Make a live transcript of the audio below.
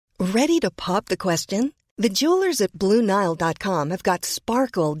Ready to pop the question? The jewelers at BlueNile.com have got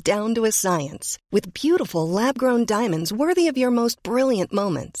sparkle down to a science with beautiful lab-grown diamonds worthy of your most brilliant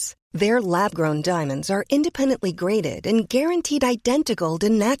moments. Their lab-grown diamonds are independently graded and guaranteed identical to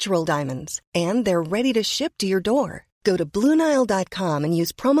natural diamonds, and they're ready to ship to your door. Go to BlueNile.com and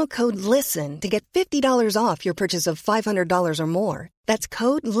use promo code LISTEN to get $50 off your purchase of $500 or more. That's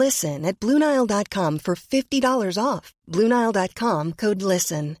code LISTEN at BlueNile.com for $50 off. BlueNile.com, code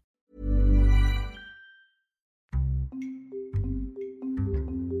LISTEN.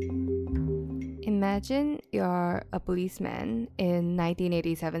 Imagine you're a policeman in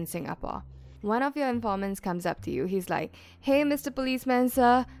 1987 Singapore. One of your informants comes up to you. He's like, "Hey, Mr. Policeman,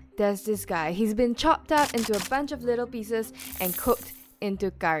 sir, there's this guy. He's been chopped up into a bunch of little pieces and cooked into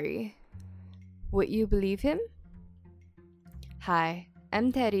curry." Would you believe him? Hi,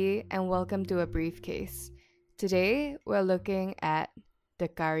 I'm Teddy, and welcome to A Briefcase. Today, we're looking at the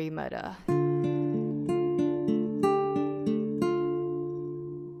curry murder.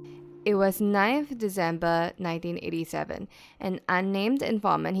 It was 9th December 1987. An unnamed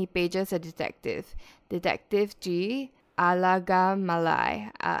informant, he pages a detective, Detective G. Alagamalai.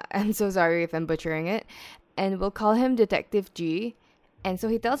 I'm so sorry if I'm butchering it. And we'll call him Detective G. And so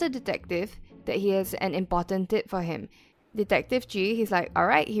he tells the detective that he has an important tip for him. Detective G, he's like,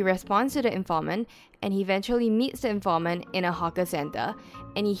 alright, he responds to the informant, and he eventually meets the informant in a hawker center,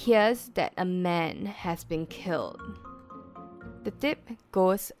 and he hears that a man has been killed. The tip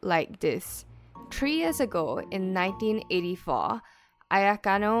goes like this. 3 years ago, in 1984,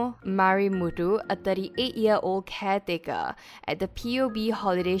 Ayakano Marimutu, a 38-year-old caretaker at the POB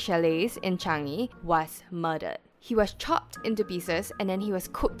Holiday Chalets in Changi, was murdered. He was chopped into pieces and then he was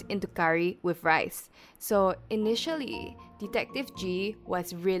cooked into curry with rice. So initially, Detective G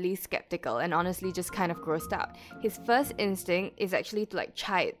was really skeptical and honestly just kind of grossed out. His first instinct is actually to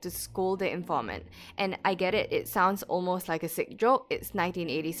chide, to scold the informant. And I get it, it sounds almost like a sick joke. It's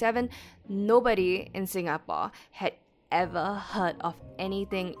 1987. Nobody in Singapore had ever heard of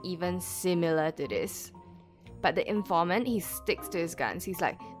anything even similar to this. But the informant, he sticks to his guns. He's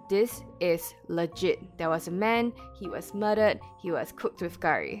like, this is legit. There was a man, he was murdered, he was cooked with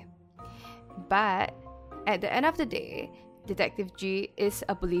curry. But at the end of the day, Detective G is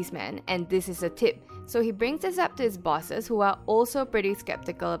a policeman and this is a tip. So he brings this up to his bosses who are also pretty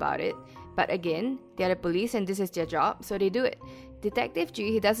skeptical about it. But again, they're the police and this is their job, so they do it. Detective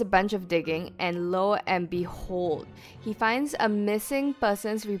G, he does a bunch of digging and lo and behold, he finds a missing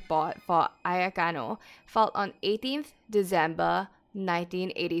persons report for Ayakano filed on 18th December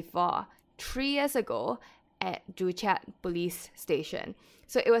 1984, 3 years ago at Joo Chiat Police Station.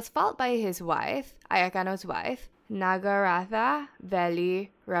 So it was filed by his wife, Ayakano's wife, Nagaratha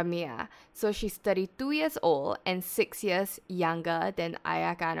Valley Ramia. So she's 32 years old and 6 years younger than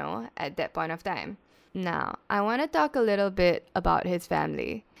Ayakano at that point of time. Now, I want to talk a little bit about his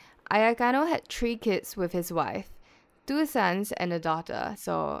family. Ayakano had 3 kids with his wife, 2 sons and a daughter,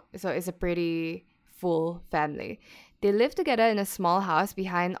 so it's a pretty full family. They lived together in a small house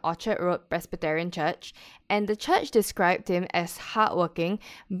behind Orchard Road Presbyterian Church, and the church described him as hardworking,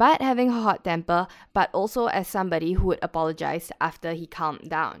 but having a hot temper, but also as somebody who would apologize after he calmed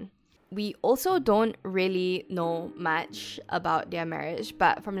down. We also don't really know much about their marriage,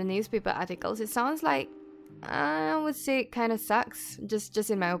 but from the newspaper articles, it sounds like, I would say it kind of sucks, just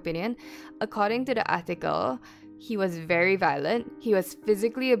in my opinion. According to the article, he was very violent, he was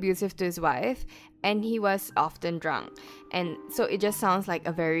physically abusive to his wife, and he was often drunk. And so it just sounds like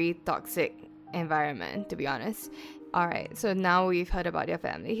a very toxic environment, to be honest. Alright, so now we've heard about their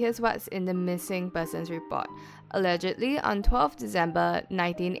family. Here's what's in the missing persons report. Allegedly, on 12 December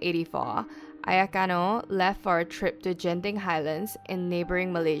 1984, Ayakano left for a trip to Genting Highlands in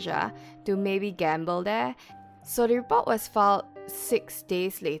neighbouring Malaysia to maybe gamble there. So the report was filed 6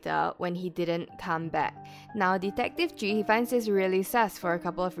 days later when he didn't come back. Now, Detective G, he finds this really sus for a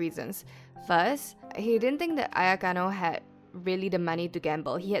couple of reasons. First, he didn't think that Ayakano had really the money to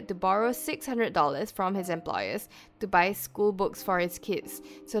gamble. He had to borrow $600 from his employers to buy school books for his kids.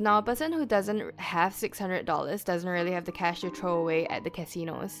 So now a person who doesn't have $600 doesn't really have the cash to throw away at the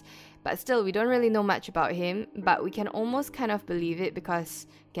casinos. But still, we don't really know much about him, but we can almost kind of believe it because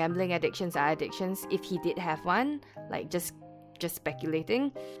gambling addictions are addictions if he did have one, like just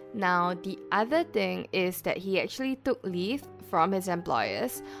speculating. Now, the other thing is that he actually took leave from his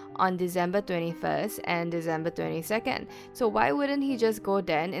employers on December 21st and December 22nd. So why wouldn't he just go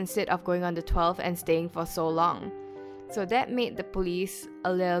then instead of going on the 12th and staying for so long? So that made the police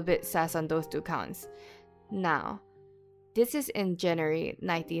a little bit sus on those 2 counts. Now, this is in January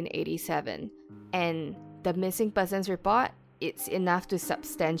 1987, and the missing persons report it's enough to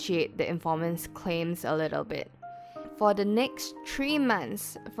substantiate the informant's claims a little bit. For the next 3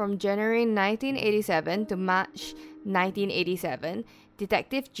 months, from January 1987 to March 1987,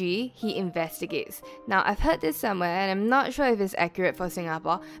 Detective G, he investigates. Now, I've heard this somewhere, and I'm not sure if it's accurate for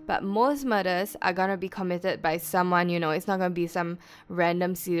Singapore, but most murders are gonna be committed by someone you know. It's not gonna be some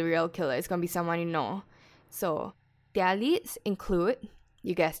random serial killer. It's gonna be someone you know. So, their leads include,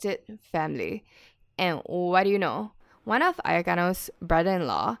 you guessed it, family. And what do you know? One of Ayakano's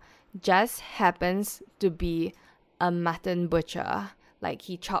brother-in-law just happens to be a mutton butcher. Like,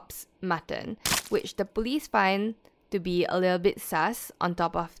 he chops mutton, which the police find to be a little bit sus on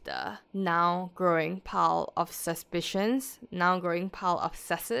top of the now growing pile of suspicions, now growing pile of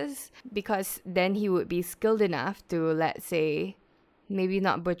susses, because then he would be skilled enough to, let's say, maybe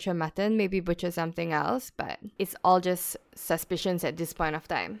not butcher mutton, maybe butcher something else, but it's all just suspicions at this point of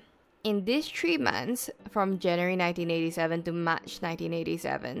time. In these 3 months, from January 1987 to March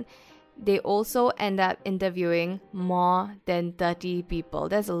 1987, they also end up interviewing more than 30 people.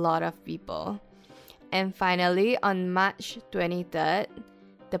 That's a lot of people. And finally, on March 23rd,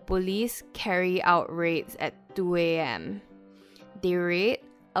 the police carry out raids at 2 a.m. They raid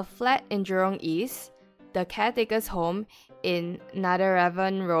a flat in Jurong East, the caretaker's home in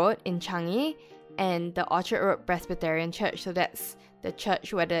Nadaravan Road in Changi, and the Orchard Road Presbyterian Church. So that's the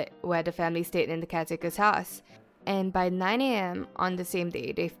church where the family stayed in the caretaker's house. And by 9 a.m. on the same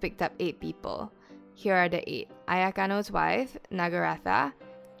day, they've picked up 8 people. Here are the 8. Ayakano's wife, Nagaratha,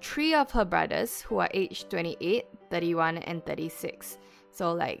 3 of her brothers who are aged 28, 31, and 36.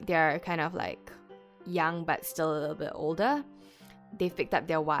 So like they're kind of like young but still a little bit older. They've picked up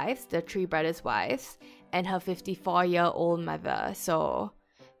their wives, the 3 brothers' wives, and her 54-year-old mother, so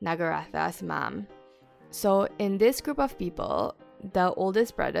Nagaratha's mom. So in this group of people, the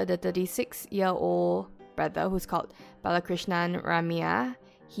oldest brother, the 36-year-old brother who's called Balakrishnan Ramia,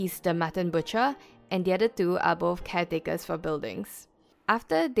 he's the mutton butcher, and the other 2 are both caretakers for buildings.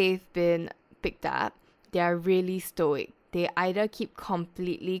 After they've been picked up, they are really stoic. They either keep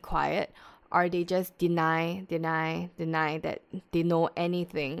completely quiet or they just deny that they know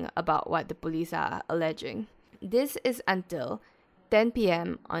anything about what the police are alleging. This is until 10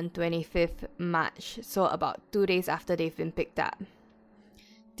 p.m. on 25th March, so about 2 days after they've been picked up.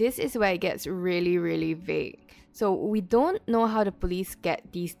 This is where it gets really, really vague. So we don't know how the police get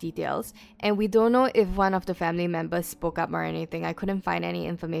these details, and we don't know if one of the family members spoke up or anything. I couldn't find any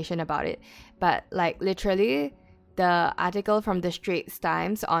information about it. But like literally, the article from the Straits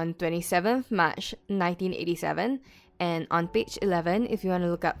Times on 27th March 1987, and on page 11, if you want to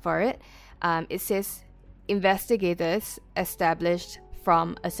look up for it, it says, investigators established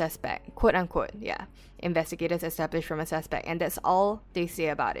from a suspect, quote unquote, yeah, investigators established from a suspect, and that's all they say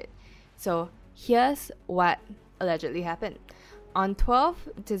about it. So here's what allegedly happened. On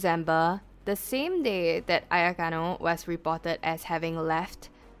 12th December, the same day that Ayakano was reported as having left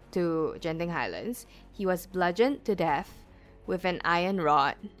to Genting Highlands, he was bludgeoned to death with an iron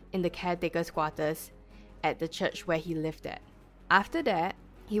rod in the caretaker's quarters at the church where he lived at. After that,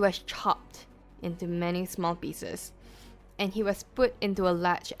 he was chopped into many small pieces, and he was put into a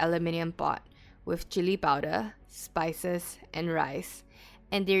large aluminium pot with chili powder, spices, and rice,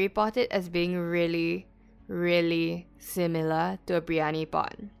 and they report it as being really, really similar to a biryani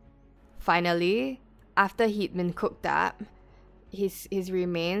pot. Finally, after he'd been cooked up, his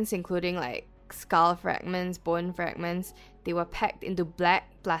remains, including like skull fragments, bone fragments, they were packed into black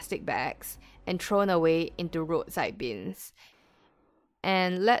plastic bags and thrown away into roadside bins.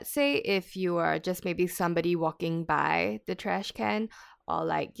 And let's say if you are just maybe somebody walking by the trash can, or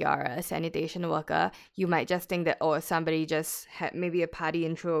like you're a sanitation worker, you might just think that, oh, somebody just had maybe a party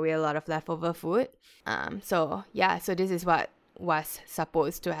and threw away a lot of leftover food. So this is what was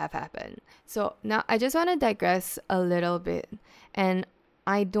supposed to have happened. So now I just want to digress a little bit, and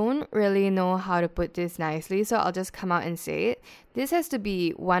I don't really know how to put this nicely, so I'll just come out and say it. This has to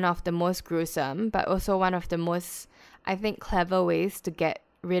be one of the most gruesome, but also one of the most, I think, clever ways to get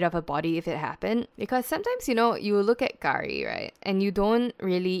rid of a body if it happened. Because sometimes, you look at curry, right? And you don't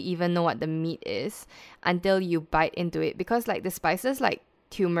really even know what the meat is until you bite into it. Because like the spices like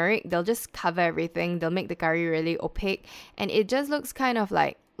turmeric, they'll just cover everything. They'll make the curry really opaque. And it just looks kind of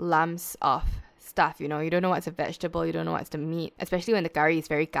like lumps of stuff, You don't know what's a vegetable, you don't know what's the meat. Especially when the curry is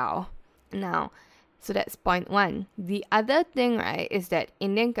very cow. Now, so that's point 1. The other thing, right, is that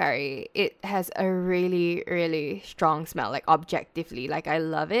Indian curry, it has a really, really strong smell, like objectively, like I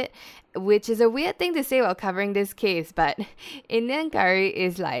love it, which is a weird thing to say while covering this case, but Indian curry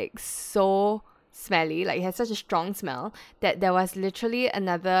is like so smelly, like it has such a strong smell, that there was literally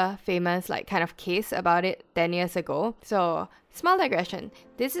another famous like kind of case about it 10 years ago. So small digression.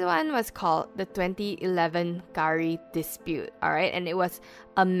 This one was called the 2011 curry dispute, alright? And it was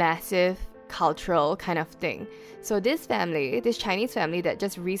a massive cultural kind of thing. So this family, this Chinese family that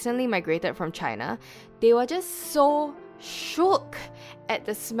just recently migrated from China, they were just so shook at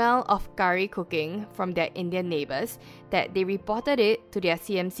the smell of curry cooking from their Indian neighbors that they reported it to their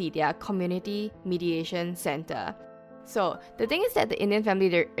CMC, their Community Mediation Center. So the thing is that the Indian family,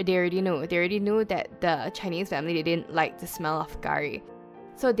 they already knew. They already knew that the Chinese family, they didn't like the smell of curry.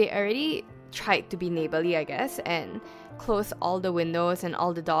 So they already tried to be neighborly, I guess, and close all the windows and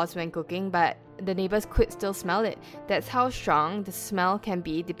all the doors when cooking, but the neighbors could still smell it. That's how strong the smell can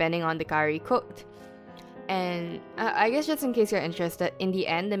be depending on the curry cooked. And I guess just in case you're interested, in the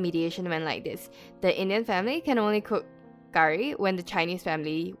end, the mediation went like this. The Indian family can only cook curry when the Chinese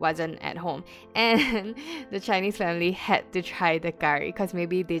family wasn't at home. And the Chinese family had to try the curry because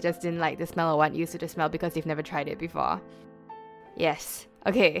maybe they just didn't like the smell or weren't used to the smell because they've never tried it before. Yes.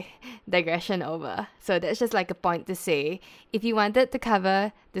 Okay, digression over. So that's just like a point to say, if you wanted to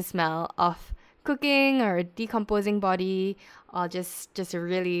cover the smell of cooking or decomposing body or just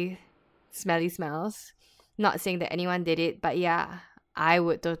really smelly smells, not saying that anyone did it, but yeah, I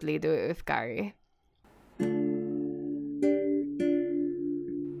would totally do it with curry.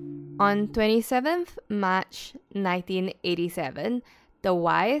 On 27th March 1987, the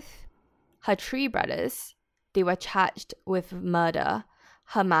wife, her 3 brothers, they were charged with murder.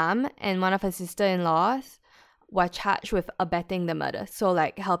 Her mom and one of her sister-in-laws were charged with abetting the murder, so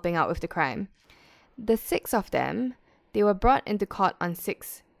like helping out with the crime. The 6 of them, they were brought into court on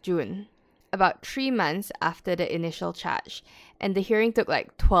 6 June, about 3 months after the initial charge, and the hearing took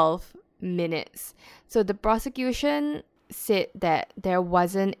like 12 minutes. So the prosecution said that there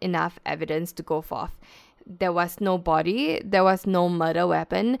wasn't enough evidence to go forth. There was no body, there was no murder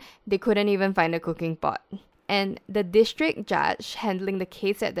weapon, they couldn't even find a cooking pot. And the district judge handling the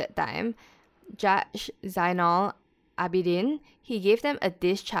case at that time, Judge Zainal Abidin, he gave them a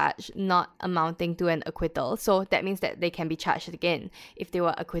discharge not amounting to an acquittal. So that means that they can be charged again. If they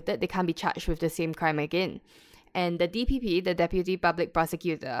were acquitted, they can't be charged with the same crime again. And the DPP, the Deputy Public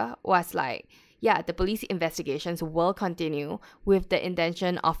Prosecutor, was like, yeah, the police investigations will continue with the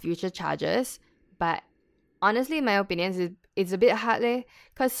intention of future charges. But honestly, in my opinion, it's a bit hard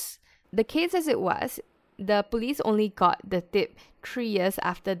because the case as it was, the police only got the tip 3 years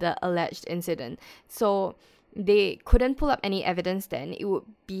after the alleged incident. So they couldn't pull up any evidence then. It would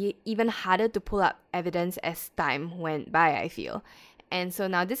be even harder to pull up evidence as time went by, I feel. And so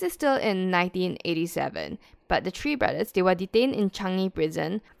now this is still in 1987. But the 3 brothers, they were detained in Changi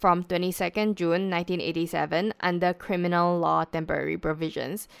prison from 22nd June 1987 under criminal law temporary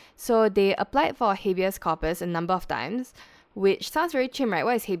provisions. So they applied for habeas corpus a number of times, which sounds very chim, right?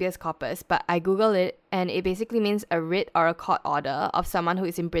 What is habeas corpus? But I googled it, and it basically means a writ or a court order of someone who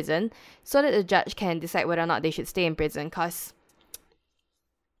is in prison so that the judge can decide whether or not they should stay in prison. Because,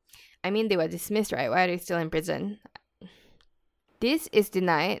 I mean, they were dismissed, right? Why are they still in prison? This is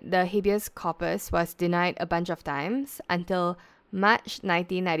denied. The habeas corpus was denied a bunch of times until March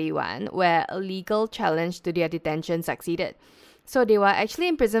 1991, where a legal challenge to their detention succeeded. So they were actually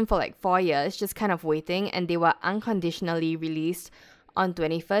in prison for like 4 years, just kind of waiting, and they were unconditionally released on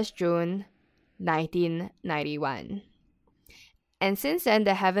 21st June 1991. And since then,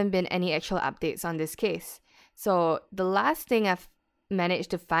 there haven't been any actual updates on this case. So the last thing I've managed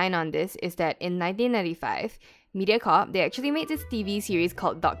to find on this is that in 1995, Mediacorp, they actually made this TV series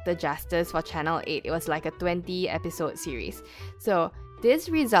called Dr. Justice for Channel 8. It was like a 20-episode series. So this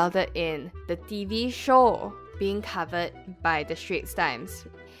resulted in the TV show being covered by the Straits Times.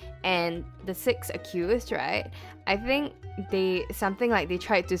 And the 6 accused, right? I think they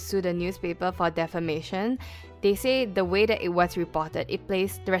tried to sue the newspaper for defamation. They say the way that it was reported, it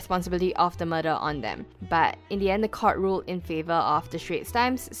placed the responsibility of the murder on them. But in the end, the court ruled in favor of the Straits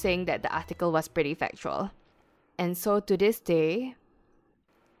Times, saying that the article was pretty factual. And so to this day,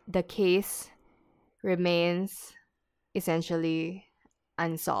 the case remains essentially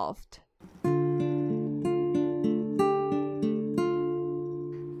unsolved.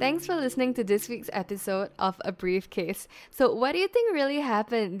 Thanks for listening to this week's episode of A Briefcase. So what do you think really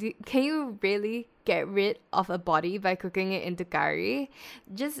happened? Can you really get rid of a body by cooking it into curry?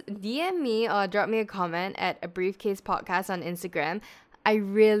 Just DM me or drop me a comment at A Briefcase Podcast on Instagram. I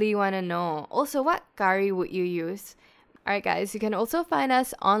really want to know. Also, what curry would you use? Alright guys, you can also find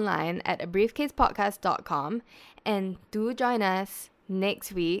us online at abriefcasepodcast.com, and do join us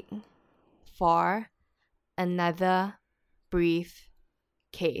next week for another brief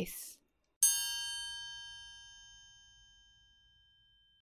case.